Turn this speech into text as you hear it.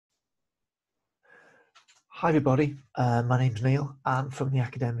Hi everybody, my name's Neil. I'm from the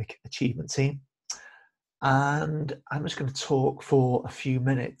Academic Achievement Team, and I'm just going to talk for a few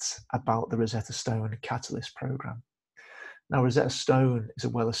minutes about the Rosetta Stone Catalyst program. Now, Rosetta Stone is a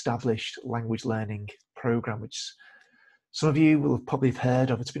well-established language learning program, which some of you will probably have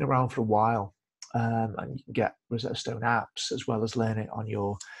heard of. It's been around for a while, and you can get Rosetta Stone apps as well as learn it on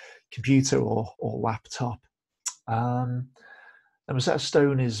your computer or laptop. And Rosetta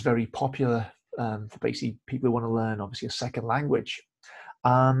Stone is very popular for basically people who want to learn, obviously, a second language.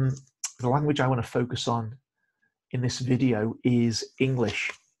 The language I want to focus on in this video is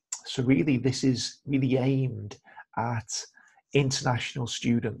English. So really, this is really aimed at international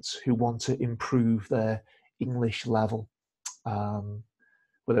students who want to improve their English level,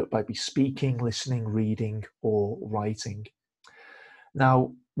 whether it might be speaking, listening, reading, or writing.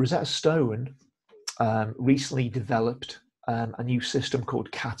 Now, Rosetta Stone recently developed a new system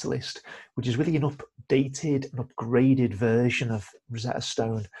called Catalyst, which is really an updated and upgraded version of Rosetta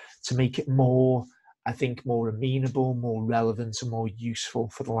Stone to make it more, I think, more amenable, more relevant, and more useful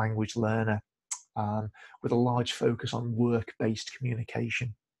for the language learner, with a large focus on work-based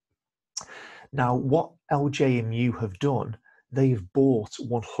communication. Now, what LJMU have done, they've bought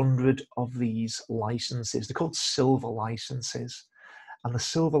 100 of these licenses. They're called silver licenses. And the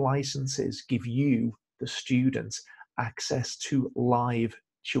silver licenses give you, the student, access to live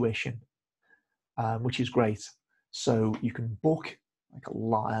tuition, which is great. So you can book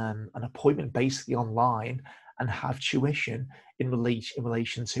like an appointment basically online and have tuition in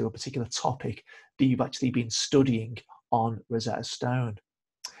relation to a particular topic that you've actually been studying on Rosetta Stone.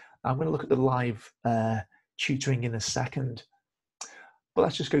 I'm going to look at the live tutoring in a second, but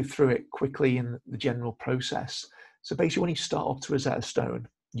let's just go through it quickly in the general process. So basically, when you start up to Rosetta Stone,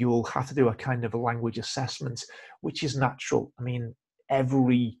 you'll have to do a kind of a language assessment, which is natural. I mean,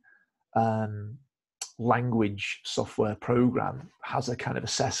 every language software program has a kind of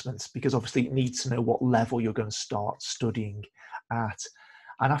assessment, because obviously it needs to know what level you're going to start studying at.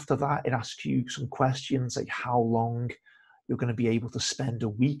 And after that, it asks you some questions like how long you're going to be able to spend a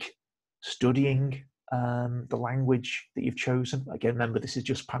week studying the language that you've chosen. Again, remember, this is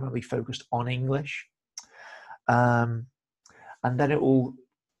just primarily focused on English. And then it will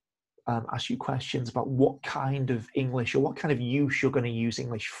ask you questions about what kind of English or what kind of use you're going to use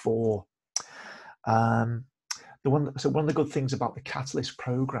English for. So one of the good things about the Catalyst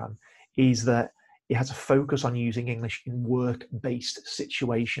program is that it has a focus on using English in work-based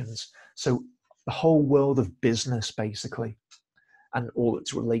situations. So the whole world of business, basically, and all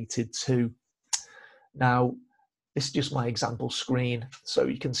it's related to. Now, this is just my example screen. So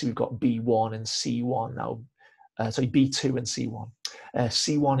you can see we've got B1 and C1 now. Sorry, B2 and C1.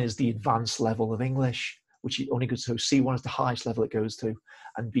 C1 is the advanced level of English, which it only goes to. C1 is the highest level it goes to,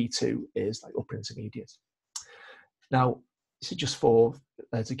 and B2 is like upper intermediate. Now, this is just for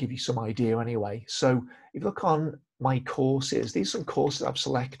to give you some idea anyway. So if you look on my courses, these are some courses I've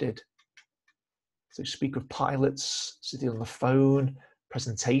selected. So speak with pilots, sitting on the phone,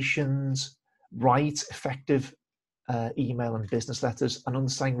 presentations, write effective email and business letters, and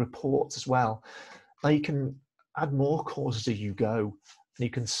understanding reports as well. Now you can add more courses as you go, and you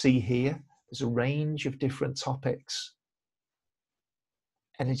can see here there's a range of different topics: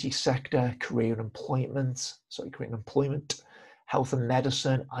 energy sector, career and employment, health and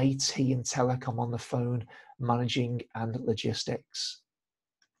medicine, IT and telecom on the phone, managing and logistics.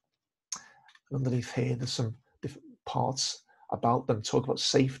 Underneath here there's some different parts about them. Talk about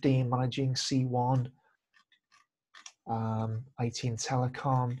safety and managing, C1, IT and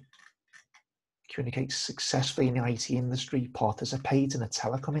telecom, communicate successfully in the IT industry, participate in the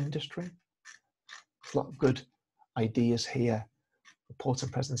telecom industry. There's a lot of good ideas here. Reports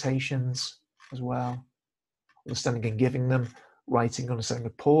and presentations as well. Understanding and giving them, writing, understanding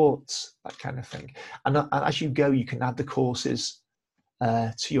reports, that kind of thing. And as you go, you can add the courses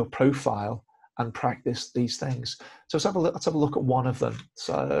to your profile and practice these things. So let's have a look at one of them.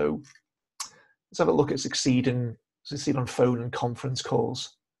 So let's have a look at succeed on phone and conference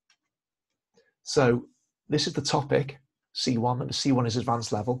calls. So this is the topic, C1, and the C1 is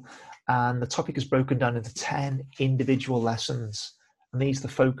advanced level, and the topic is broken down into 10 individual lessons, and these are the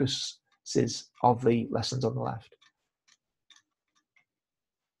focuses of the lessons on the left.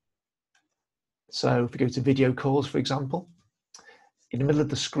 So if we go to video calls, for example, in the middle of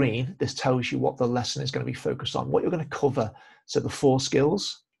the screen, this tells you what the lesson is going to be focused on, what you're going to cover. So the 4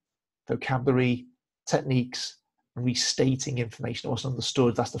 skills, vocabulary, techniques, and restating information that wasn't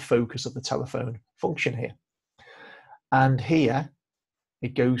understood. That's the focus of the telephone function here. And here,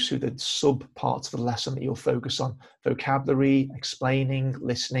 it goes through the sub parts of the lesson that you'll focus on: vocabulary, explaining,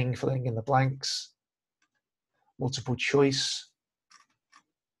 listening, filling in the blanks, multiple choice,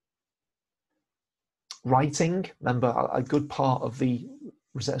 writing. Remember, a good part of the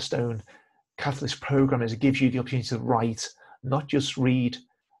Rosetta Stone Catalyst program is it gives you the opportunity to write, not just read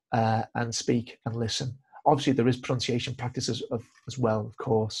and speak and listen. Obviously, there is pronunciation practices as well, of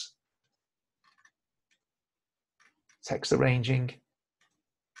course. Text arranging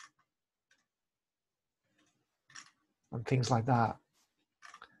and things like that.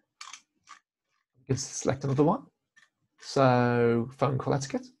 You can select another one. So, phone call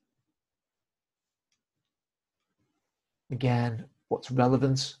etiquette. Again, what's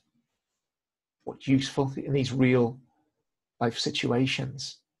relevant, what's useful in these real life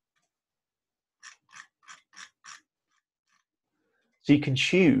situations. So you can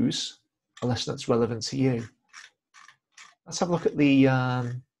choose a lesson that's relevant to you. Let's have a look at the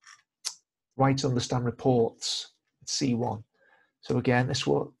Write to Understand reports, C1. So again,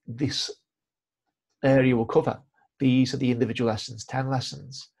 this area will cover. These are the individual lessons, 10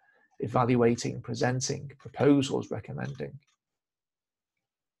 lessons, evaluating, presenting, proposals, recommending.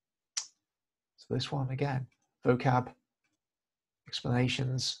 So this one again, vocab,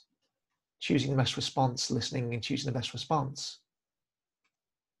 explanations, choosing the best response, listening and choosing the best response.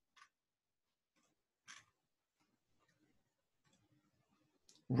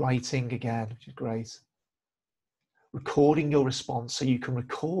 Writing again, which is great. Recording your response so you can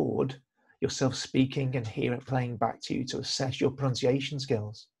record yourself speaking and hear it playing back to you to assess your pronunciation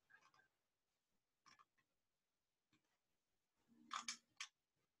skills.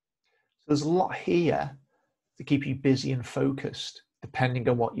 So there's a lot here to keep you busy and focused, depending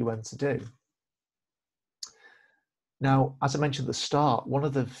on what you want to do. Now, as I mentioned at the start, one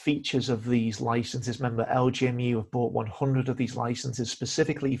of the features of these licenses, remember LGMU have bought 100 of these licenses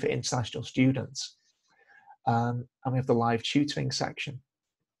specifically for international students. And we have the live tutoring section.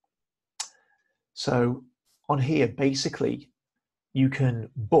 So on here, basically, you can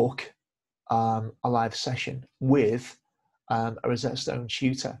book a live session with a Rosetta Stone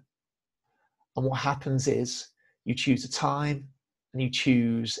tutor. And what happens is you choose a time and you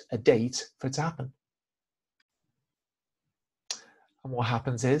choose a date for it to happen. And what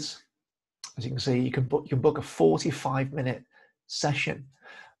happens is, as you can see, you can book a 45-minute session.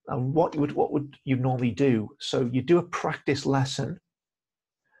 And what would you normally do? So you do a practice lesson,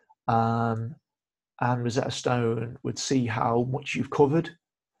 and Rosetta Stone would see how much you've covered,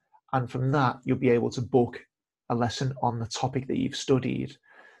 and from that you'll be able to book a lesson on the topic that you've studied.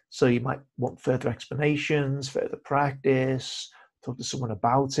 So you might want further explanations, further practice, talk to someone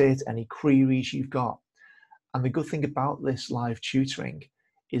about it, any queries you've got. And the good thing about this live tutoring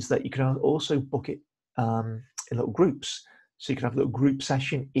is that you can also book it in little groups. So you can have a little group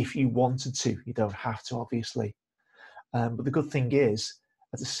session if you wanted to. You don't have to, obviously. But the good thing is,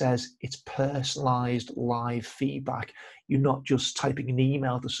 as it says, it's personalized live feedback. You're not just typing an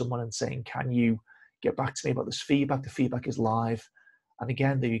email to someone and saying, can you get back to me about this feedback? The feedback is live. And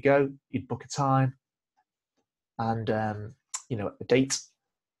again, there you go. You'd book a time and a date,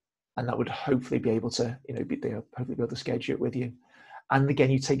 and that would hopefully be able to, hopefully be able to schedule it with you. And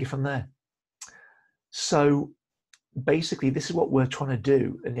again, you take it from there. So basically, this is what we're trying to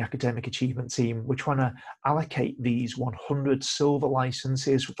do in the academic achievement team. We're trying to allocate these 100 silver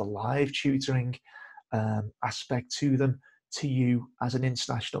licenses with the live tutoring aspect to them to you as an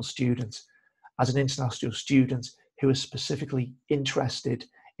international student. As an international student who is specifically interested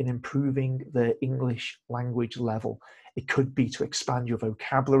in improving the English language level. It could be to expand your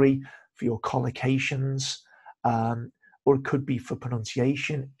vocabulary, for your collocations, or it could be for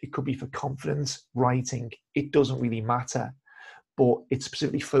pronunciation, it could be for confidence, writing. It doesn't really matter, but it's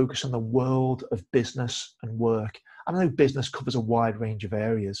specifically focused on the world of business and work. I know business covers a wide range of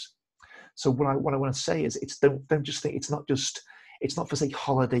areas. So what I want to say is, don't just think it's not for, say,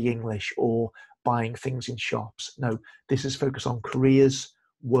 holiday English or buying things in shops. No, this is focused on careers,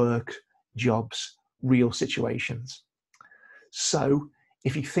 work, jobs, real situations. So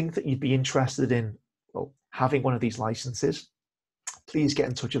if you think that you'd be interested in having one of these licenses, please get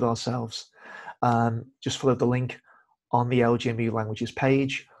in touch with ourselves. Just follow the link on the LGMU languages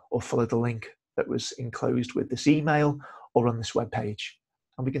page, or follow the link that was enclosed with this email or on this webpage,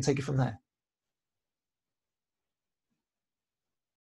 and we can take it from there.